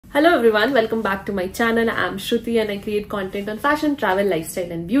Hello everyone, welcome back to my channel. I am Shruti and I create content on fashion, travel, lifestyle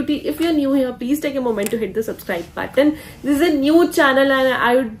and beauty. If you're new here, please take a moment to hit the subscribe button. This is a new channel and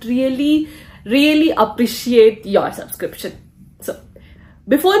I would really appreciate your subscription. So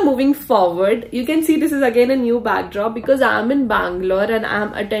before moving forward, you can see this is again a new backdrop because I am in Bangalore and I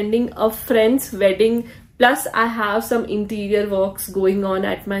am attending a friend's wedding. Plus, I have some interior works going on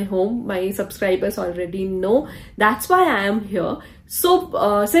at my home. My subscribers already know. That's why I am here.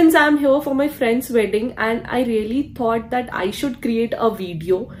 So, since I'm here for my friend's wedding, and I really thought that I should create a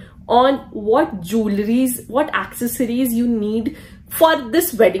video on what jewelries, what accessories you need for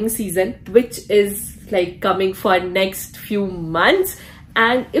this wedding season, which is like coming for next few months.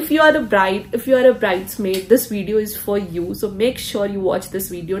 And if you are a bride, if you are a bridesmaid, this video is for you. So make sure you watch this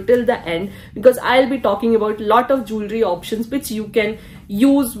video till the end because I'll be talking about a lot of jewelry options which you can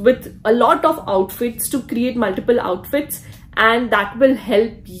use with a lot of outfits to create multiple outfits, and that will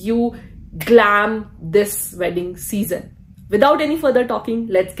help you glam this wedding season. Without any further talking,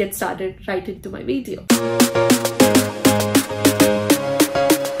 let's get started right into my video.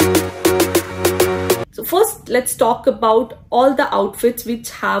 So first, let's talk about all the outfits which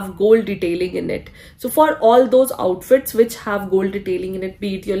have gold detailing in it. So for all those outfits which have gold detailing in it,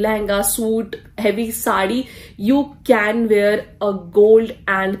 be it your lehenga, suit, heavy sari, you can wear a gold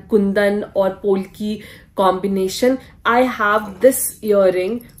and kundan or polki combination. I have this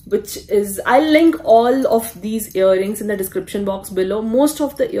earring, which is, I'll link all of these earrings in the description box below. Most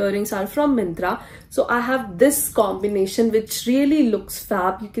of the earrings are from Myntra. So I have this combination which really looks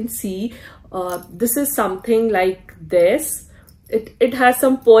fab. You can see this is something like this. It has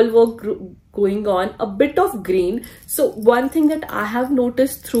some pearl work going on, a bit of green. So one thing that I have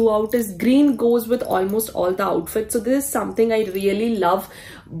noticed throughout is green goes with almost all the outfits. So this is something I really love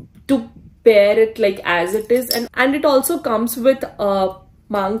to pair it like as it is, and it also comes with a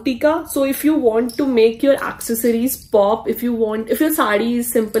mangtika. So if you want to make your accessories pop, if your sari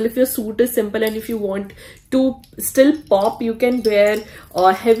is simple, if your suit is simple, and if you want to still pop, you can wear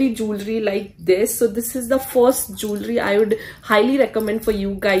heavy jewelry like this. So this is the first jewelry I would highly recommend for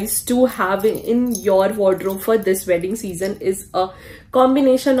you guys to have in your wardrobe for this wedding season, is a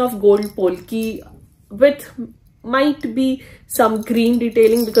combination of gold polki with might be some green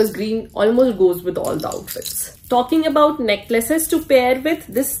detailing because green almost goes with all the outfits. Talking about necklaces to pair with,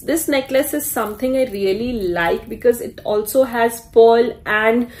 this necklace is something I really like because it also has pearl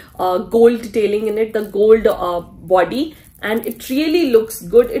and gold detailing in it, the gold body, and it really looks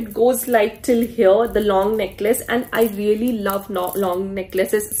good. It goes like till here, the long necklace, and I really love long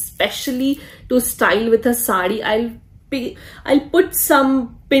necklaces, especially to style with a sari. I'll put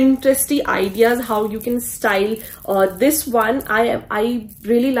some Pinteresty ideas how you can style this one. I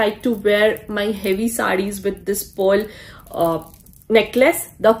really like to wear my heavy saris with this pearl necklace.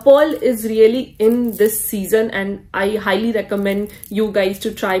 The pearl is really in this season and I highly recommend you guys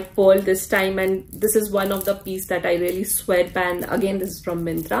to try pearl this time, and this is one of the piece that I really swear by, and again this is from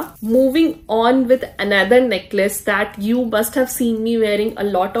Myntra. Moving on with another necklace that you must have seen me wearing a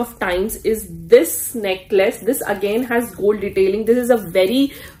lot of times is this necklace. This again has gold detailing. This is a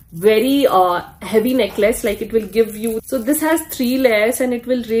very heavy necklace, like it will give you, so this has 3 layers and it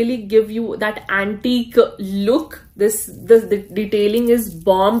will really give you that antique look. The detailing is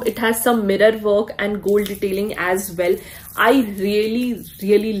bomb. It has some mirror work and gold detailing as well. I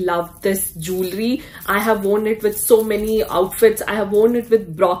really love this jewelry. I have worn it with so many outfits. I have worn it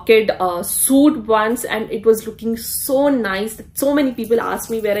with brocade suit once and it was looking so nice. So many people ask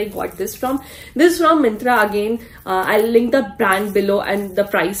me where I got this from. This is from Myntra again. I'll link the brand below and the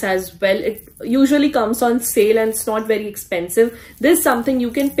price as well. It usually comes on sale and it's not very expensive. This is something you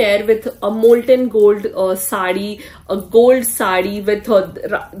can pair with a molten gold sari, a gold sari with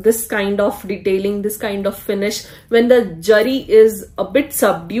this kind of detailing, this kind of finish. When the jari is a bit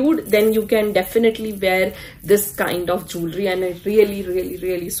subdued, then you can definitely wear this kind of jewelry, and I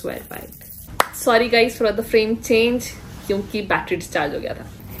really swear by it. Sorry guys for the frame change क्योंकि battery discharge हो गया था.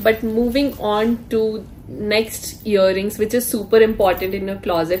 But moving on to next earrings, which is super important in your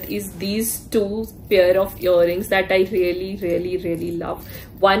closet, is these 2 pair of earrings that I really love.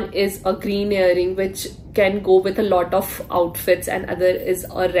 One is a green earring which can go with a lot of outfits, and other is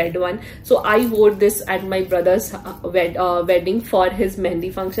a red one. So I wore this at my brother's wedding for his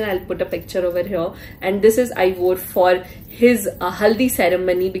mehndi function. I'll put a picture over here, and this is I wore for his haldi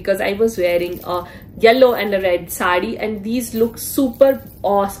ceremony because I was wearing a yellow and a red sari, and these look super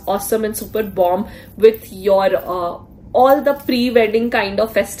awesome and super bomb with your all the pre-wedding kind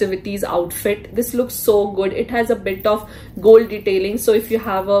of festivities outfit. This looks so good. It has a bit of gold detailing, so if you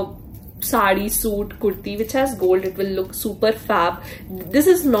have a sari, suit, kurti which has gold, it will look super fab. This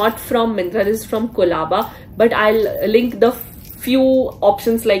is not from Myntra, this is from Kolaba, but I'll link the few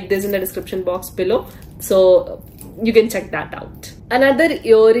options like this in the description box below, so you can check that out. Another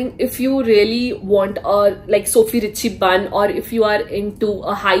earring, if you really want a like Sophie Richie bun, or if you are into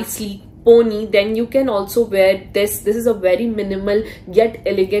a high sleek pony, then you can also wear this. This is a very minimal yet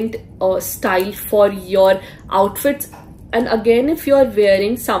elegant style for your outfits. And again, if you are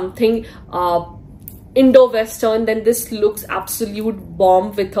wearing something Indo-Western, then this looks absolute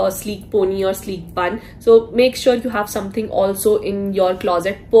bomb with a sleek pony or sleek bun. So make sure you have something also in your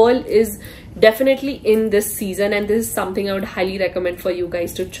closet. Pearl is definitely in this season, and this is something I would highly recommend for you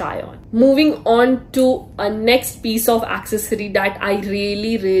guys to try on. Moving on to a next piece of accessory that I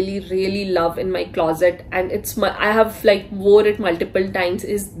really love in my closet, and I have like wore it multiple times,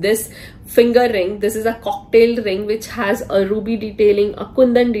 is this finger ring. This is a cocktail ring which has a ruby detailing, a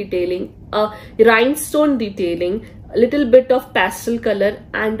kundan detailing, a rhinestone detailing, a little bit of pastel color,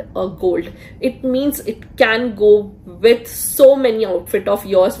 and a gold. It means it can go with so many outfit of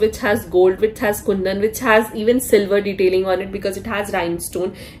yours which has gold, which has kundan, which has even silver detailing on it because it has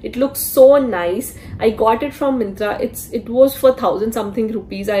rhinestone. It looks so nice. I got it from Myntra. It was for 1000 something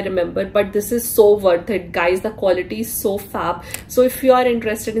rupees, I remember, but this is so worth it, guys. The quality is so fab. So if you are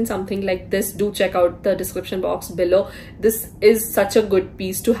interested in something like this, do check out the description box below. This is such a good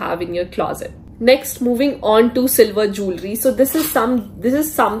piece to have in your closet. Next, moving on to silver jewelry. So this is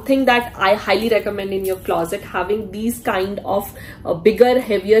something that I highly recommend in your closet, having these kind of bigger,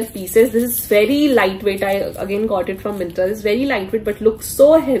 heavier pieces. This is very lightweight. I again got it from Myntra. It's very lightweight but looks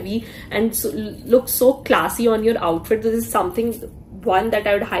so heavy and looks so classy on your outfit. This is something one that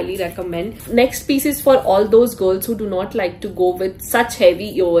I would highly recommend. Next piece is for all those girls who do not like to go with such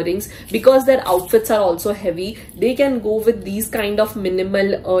heavy earrings because their outfits are also heavy. They can go with these kind of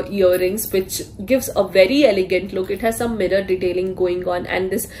minimal earrings, which gives a very elegant look. It has some mirror detailing going on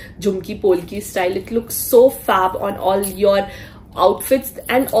and this jhumki polki style. It looks so fab on all your outfits,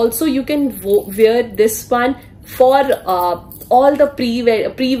 and also you can wear this one for all the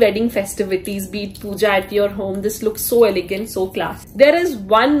pre-wedding festivities, be it puja at your home. This looks so elegant, so classy. There is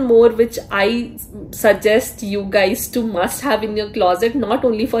one more which I suggest you guys to must have in your closet, not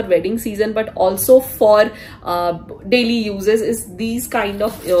only for wedding season but also for daily uses, is these kind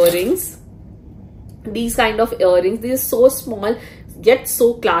of earrings. These are so small yet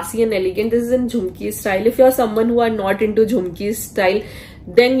so classy and elegant. This is in jhumki style. If you are someone who are not into jhumki style,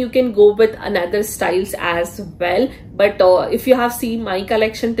 then you can go with another styles as well. But if you have seen my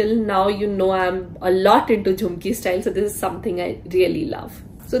collection till now, you know I'm a lot into jhumki style. So this is something I really love.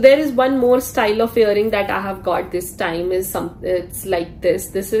 So there is one more style of earring that I have got this time. It's like this.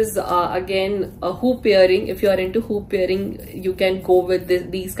 This is again a hoop earring. If you are into hoop earring, you can go with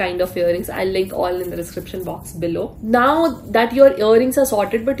these kind of earrings. I'll link all in the description box below. Now that your earrings are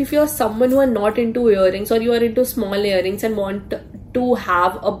sorted, but if you are someone who are not into earrings, or you are into small earrings and want to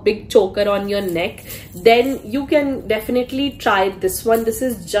have a big choker on your neck, then you can definitely try this one. This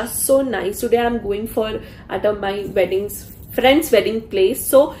is just so nice. Today I'm going for at my friend's wedding place,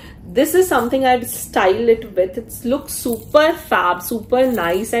 so this is something I'd style it with. It looks super fab, super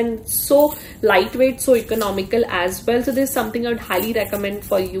nice, and so lightweight, so economical as well. So this is something I would highly recommend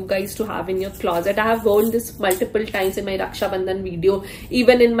for you guys to have in your closet. I have worn this multiple times in my Raksha Bandhan video,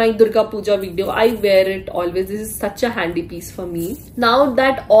 even in my Durga Puja video. I wear it always. This is such a handy piece for me. Now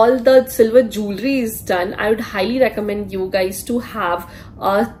that all the silver jewelry is done, I would highly recommend you guys to have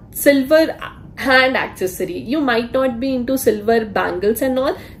a silver hand accessory. You might not be into silver bangles and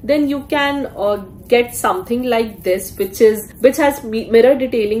all, then you can get something like this, which has mirror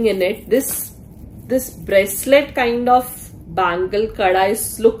detailing in it. This bracelet kind of bangle kada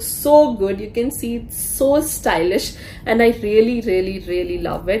looks so good. You can see it's so stylish, and I really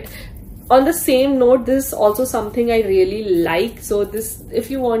love it. On the same note, this is also something I really like. So this,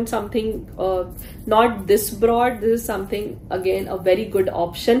 if you want something not this broad, this is something again a very good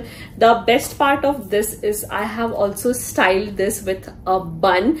option. The best part of this is I have also styled this with a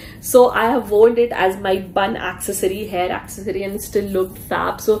bun. So I have worn it as my bun accessory, hair accessory, and it still looked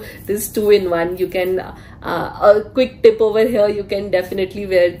fab. So this is 2-in-1. You can a quick tip over here, you can definitely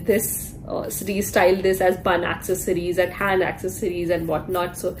wear this, restyle this as bun accessories and hand accessories and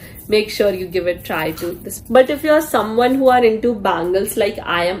whatnot. So make sure you give it a try to this. But if you are someone who are into bangles like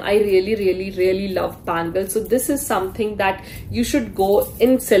I am, I really love bangles. So this is something that you should go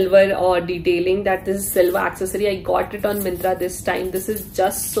in silver or detailing. That this is silver accessory. I got it on Myntra this time. This is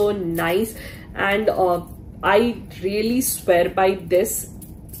just so nice, and I really swear by this.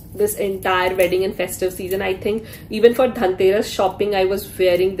 this entire wedding and festive season. I think even for Dhanteras shopping I was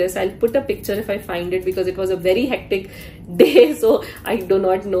wearing this. I'll put a picture if I find it, because it was a very hectic day, so I do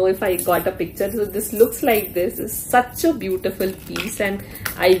not know if I got a picture. So this looks like this. It's such a beautiful piece and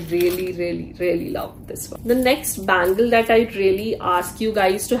I really love this one. The next bangle that I'd really ask you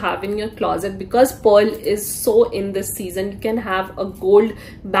guys to have in your closet, because pearl is so in this season, you can have a gold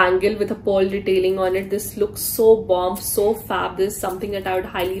bangle with a pearl detailing on it. This looks so bomb, so fab. This is something that I would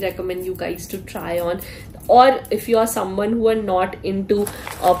highly recommend you guys to try on. Or if you are someone who are not into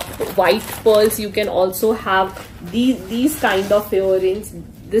white pearls, you can also have these kind of earrings.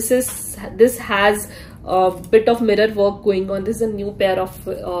 This has a bit of mirror work going on. This is a new pair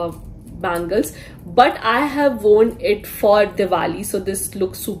of bangles, but I have worn it for Diwali, so this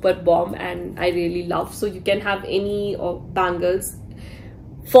looks super bomb and I really love. So you can have any bangles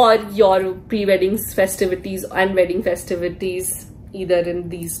for your pre-wedding festivities and wedding festivities, either in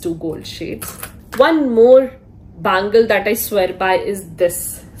these two gold shades. One more bangle that I swear by is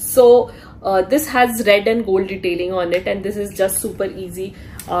this. So this has red and gold detailing on it, and this is just super easy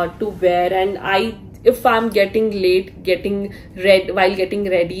to wear. And if I'm getting while getting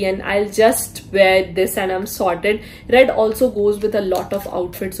ready, and I'll just wear this and I'm sorted. Red also goes with a lot of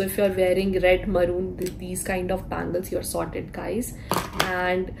outfits, so if you're wearing red, maroon, these kind of bangles, you're sorted, guys.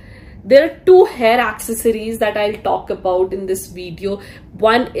 And there are two hair accessories that I'll talk about in this video.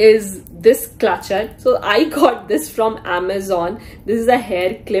 One is this clutcher. So I got this from Amazon. This is a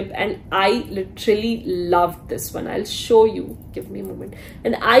hair clip and I literally loved this one. I'll show you. Give me a moment.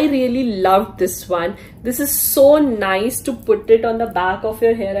 And I really loved this one. This is so nice to put it on the back of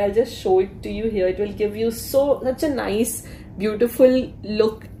your hair. I'll just show it to you here. It will give you such a nice, beautiful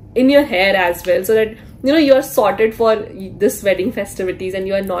look in your hair as well, so that you're sorted for this wedding festivities and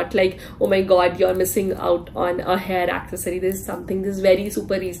you're not like, oh my god, you're missing out on a hair accessory. This is very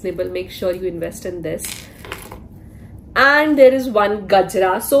super reasonable. Make sure you invest in this. And there is one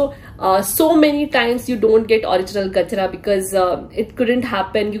gajra. So many times you don't get original gajra because it couldn't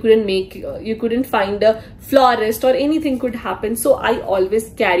happen. You couldn't find a florist or anything could happen. So I always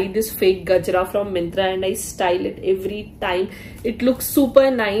carry this fake gajra from Myntra and I style it every time. It looks super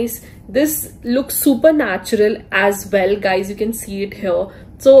nice. This looks super natural as well, guys. You can see it here.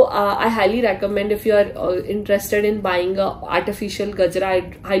 So I highly recommend, if you are interested in buying a artificial gajra,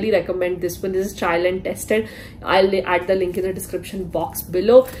 I highly recommend this one. This is trial and tested. I'll add the link in the description box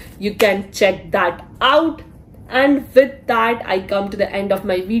below. You can check that out. And with that, I come to the end of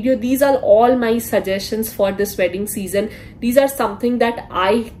my video. These are all my suggestions for this wedding season. These are something that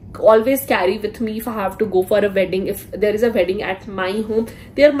I always carry with me if I have to go for a wedding. If there is a wedding at my home,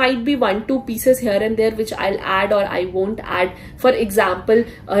 there might be 1-2 pieces here and there which I'll add or I won't add. For example,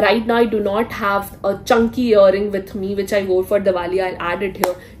 right now I do not have a chunky earring with me which I wore for Diwali. I'll add it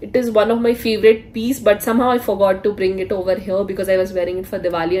here. It is one of my favorite piece, but somehow I forgot to bring it over here because I was wearing it for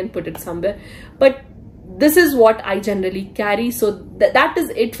Diwali and put it somewhere. But this is what I generally carry. So that is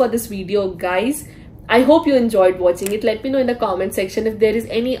it for this video, guys. I hope you enjoyed watching it. Let me know in the comment section if there is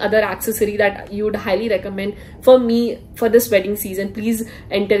any other accessory that you would highly recommend for me for this wedding season. Please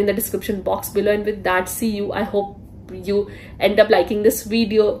enter in the description box below. And with that, see you. I hope you end up liking this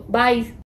video. Bye.